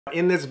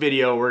In this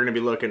video, we're going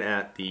to be looking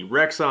at the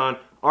Rexon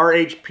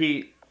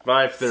RHP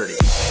 530.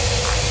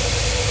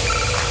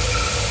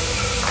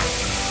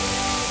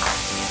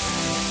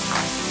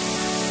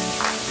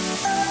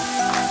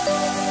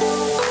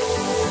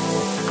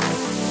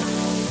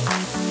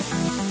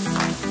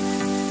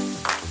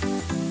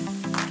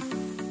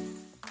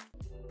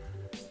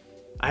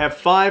 I have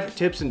 5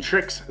 tips and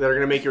tricks that are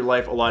going to make your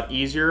life a lot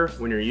easier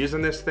when you're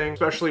using this thing,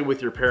 especially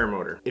with your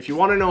paramotor. If you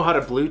want to know how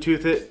to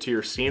Bluetooth it to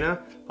your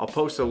Sena, I'll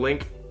post a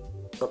link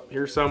up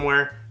here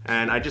somewhere,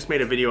 and I just made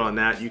a video on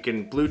that. You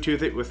can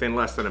Bluetooth it within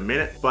less than a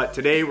minute, but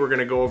today we're going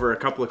to go over a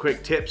couple of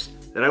quick tips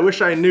that I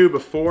wish I knew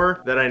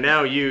before that I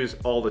now use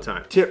all the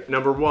time. Tip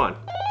number 1.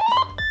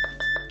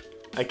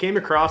 I came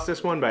across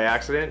this one by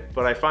accident,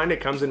 but I find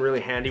it comes in really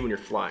handy when you're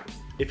flying.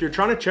 If you're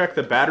trying to check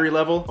the battery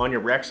level on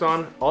your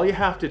Rexon, all you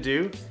have to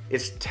do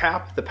is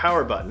tap the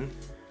power button,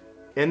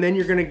 and then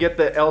you're gonna get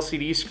the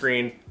LCD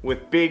screen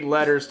with big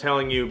letters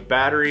telling you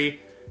battery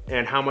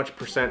and how much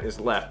percent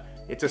is left.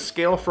 It's a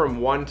scale from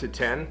 1 to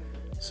 10,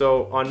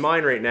 so on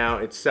mine right now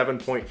it's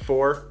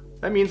 7.4.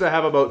 That means I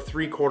have about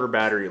 3/4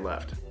 battery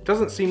left. It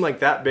doesn't seem like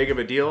that big of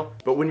a deal,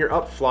 but when you're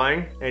up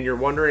flying and you're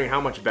wondering how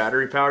much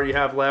battery power you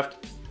have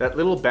left, that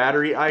little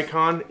battery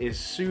icon is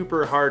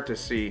super hard to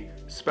see,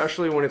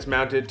 especially when it's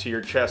mounted to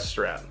your chest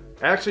strap.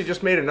 I actually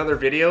just made another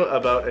video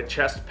about a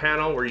chest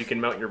panel where you can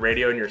mount your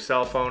radio and your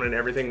cell phone and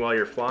everything while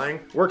you're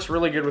flying. Works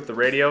really good with the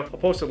radio. I'll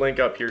post a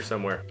link up here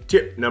somewhere.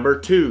 Tip number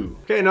 2.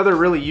 Okay, another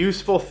really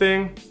useful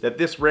thing that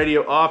this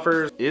radio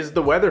offers is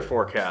the weather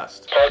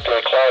forecast.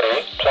 Partly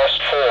cloudy,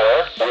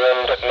 +4,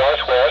 wind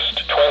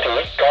northwest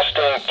 20,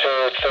 gusting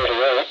to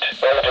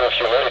 38, relative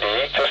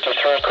humidity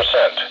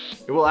 53%.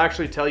 It will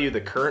actually tell you the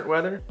current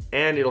weather,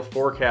 and it'll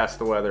forecast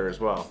the weather as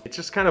well. It's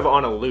just kind of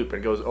on a loop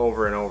and goes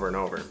over and over and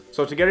over.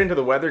 So to get into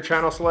the weather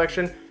channel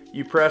selection,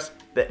 you press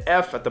the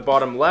F at the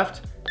bottom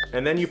left,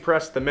 and then you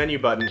press the menu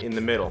button in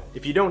the middle.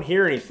 If you don't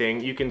hear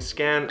anything, you can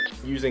scan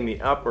using the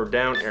up or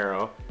down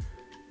arrow.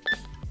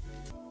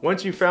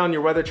 Once you've found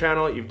your weather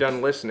channel, you've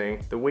done listening,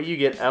 the way you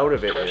get out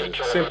of it is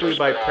simply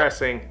by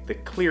pressing the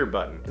clear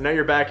button. And now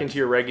you're back into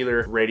your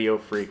regular radio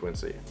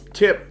frequency.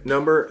 Tip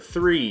number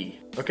 3.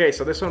 Okay,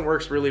 so this one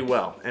works really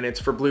well, and it's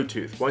for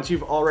Bluetooth. Once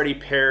you've already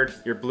paired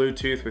your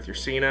Bluetooth with your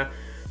Sena,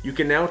 you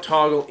can now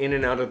toggle in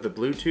and out of the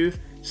Bluetooth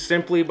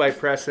simply by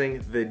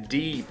pressing the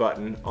D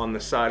button on the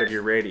side of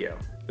your radio.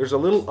 There's a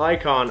little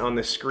icon on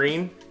the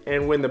screen,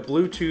 and when the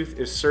Bluetooth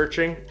is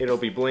searching, it'll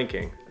be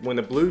blinking. When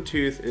the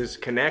Bluetooth is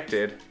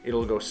connected,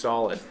 it'll go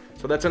solid.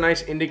 So that's a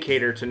nice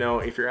indicator to know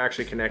if you're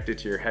actually connected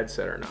to your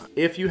headset or not.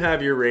 If you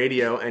have your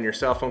radio and your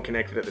cell phone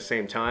connected at the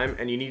same time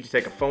and you need to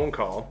take a phone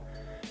call,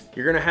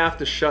 you're gonna have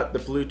to shut the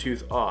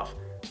Bluetooth off.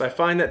 So I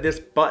find that this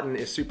button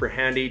is super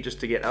handy just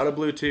to get out of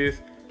Bluetooth.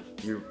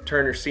 You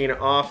turn your Sena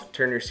off,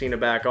 turn your Sena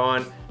back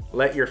on,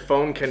 let your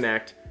phone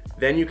connect,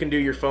 then you can do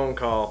your phone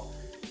call.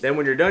 Then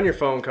when you're done your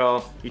phone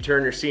call, you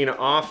turn your Sena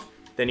off,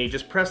 then you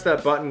just press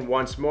that button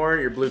once more,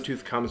 your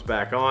Bluetooth comes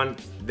back on.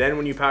 Then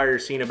when you power your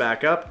Sena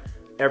back up,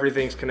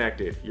 everything's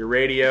connected, your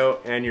radio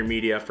and your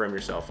media from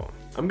your cell phone.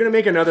 I'm gonna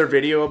make another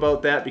video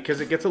about that because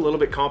it gets a little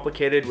bit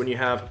complicated when you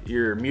have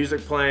your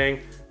music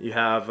playing, you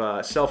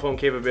have cell phone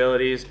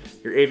capabilities,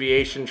 your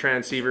aviation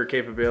transceiver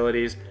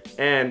capabilities,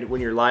 and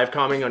when you're live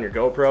comming on your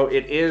GoPro,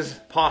 it is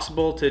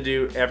possible to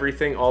do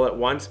everything all at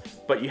once,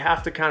 but you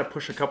have to kind of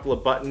push a couple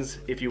of buttons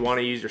if you want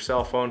to use your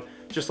cell phone,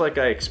 just like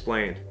I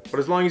explained. But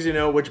as long as you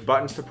know which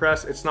buttons to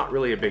press, it's not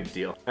really a big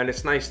deal. And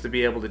it's nice to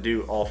be able to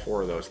do all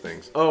 4 of those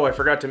things. Oh, I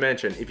forgot to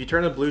mention, if you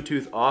turn the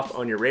Bluetooth off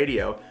on your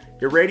radio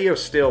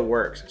still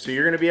works. So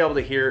you're gonna be able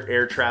to hear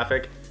air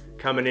traffic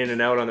coming in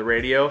and out on the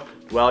radio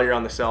while you're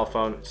on the cell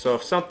phone. So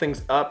if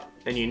something's up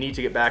and you need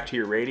to get back to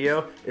your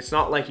radio, it's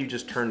not like you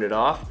just turned it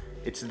off.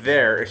 It's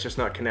there, it's just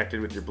not connected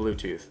with your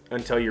Bluetooth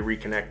until you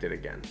reconnect it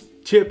again.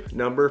 Tip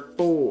number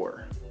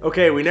 4.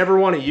 Okay, we never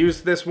want to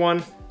use this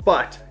one,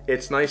 but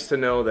it's nice to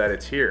know that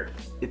it's here.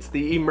 It's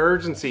the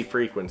emergency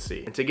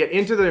frequency. And to get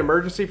into the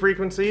emergency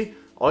frequency,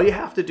 all you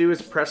have to do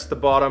is press the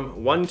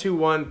bottom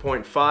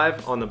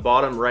 121.5 on the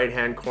bottom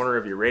right-hand corner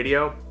of your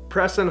radio.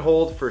 Press and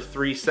hold for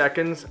 3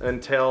 seconds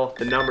until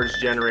the numbers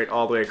generate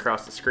all the way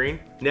across the screen.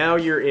 Now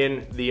you're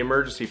in the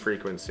emergency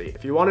frequency.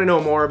 If you want to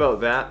know more about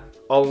that,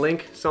 I'll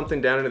link something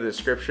down in the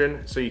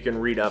description so you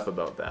can read up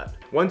about that.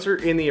 Once you're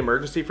in the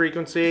emergency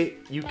frequency,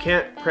 you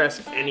can't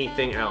press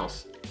anything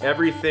else.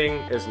 Everything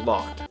is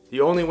locked.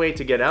 The only way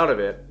to get out of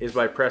it is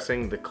by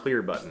pressing the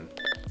clear button.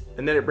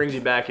 And then it brings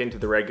you back into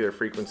the regular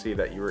frequency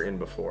that you were in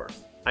before.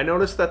 I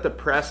noticed that the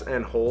press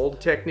and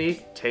hold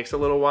technique takes a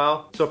little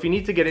while. So if you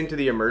need to get into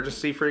the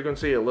emergency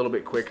frequency a little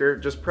bit quicker,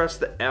 just press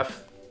the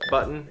F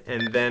button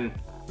and then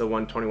the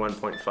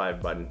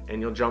 121.5 button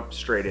and you'll jump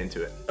straight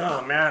into it.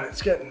 Oh man,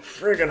 it's getting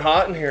friggin'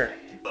 hot in here.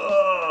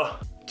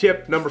 Ugh.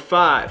 Tip number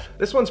 5.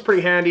 This one's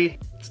pretty handy.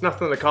 It's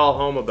nothing to call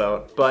home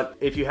about, but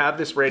if you have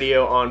this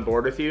radio on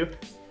board with you,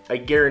 I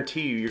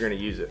guarantee you're gonna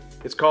use it.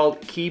 It's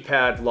called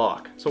keypad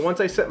lock. So once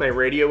I set my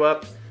radio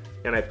up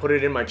and I put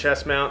it in my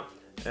chest mount,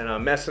 and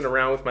I'm messing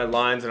around with my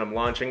lines and I'm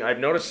launching, I've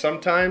noticed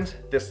sometimes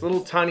this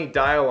little tiny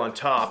dial on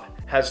top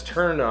has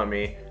turned on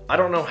me. I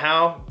don't know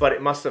how, but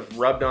it must have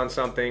rubbed on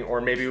something, or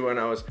maybe when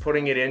I was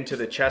putting it into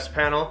the chest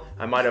panel,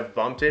 I might have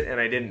bumped it and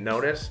I didn't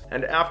notice.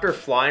 And after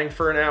flying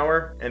for an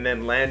hour and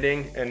then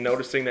landing and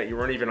noticing that you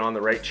weren't even on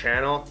the right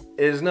channel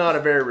is not a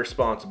very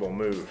responsible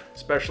move,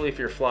 especially if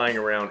you're flying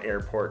around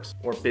airports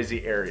or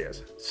busy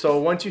areas. So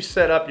once you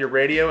set up your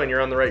radio and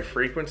you're on the right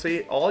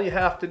frequency, all you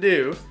have to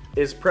do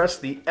is press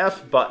the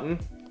F button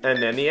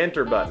and then the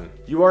enter button.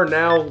 You are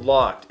now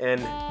locked,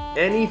 and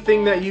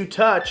anything that you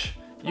touch,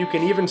 you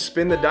can even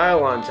spin the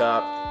dial on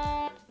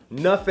top.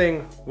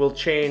 Nothing will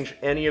change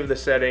any of the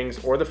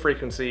settings or the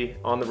frequency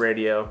on the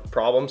radio.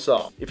 Problem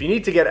solved. If you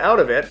need to get out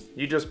of it,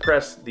 you just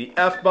press the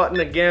F button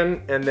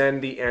again and then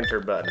the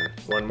enter button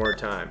one more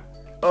time.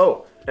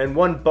 Oh, and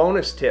one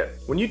bonus tip.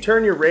 When you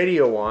turn your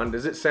radio on,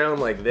 does it sound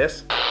like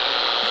this?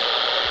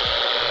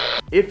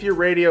 If your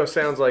radio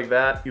sounds like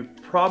that, you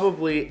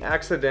probably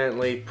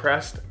accidentally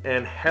pressed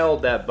and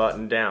held that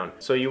button down.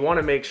 So you want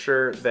to make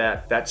sure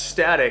that that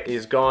static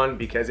is gone,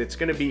 because it's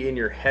going to be in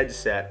your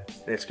headset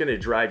and it's going to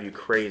drive you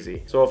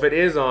crazy. So if it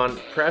is on,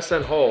 press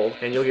and hold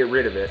and you'll get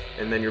rid of it,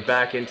 and then you're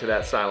back into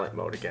that silent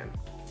mode again.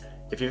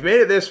 If you've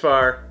made it this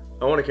far,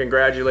 I want to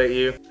congratulate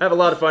you. I have a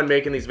lot of fun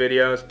making these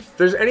videos. If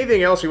there's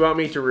anything else you want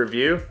me to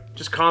review,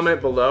 just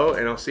comment below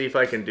and I'll see if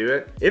I can do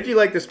it. If you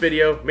like this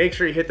video, make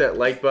sure you hit that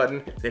like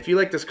button. And if you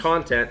like this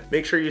content,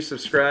 make sure you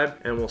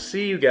subscribe, and we'll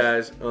see you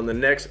guys on the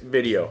next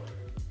video.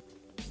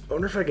 I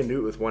wonder if I can do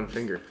it with one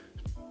finger.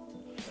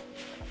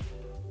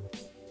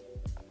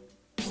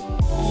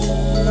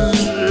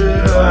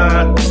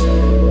 Ah.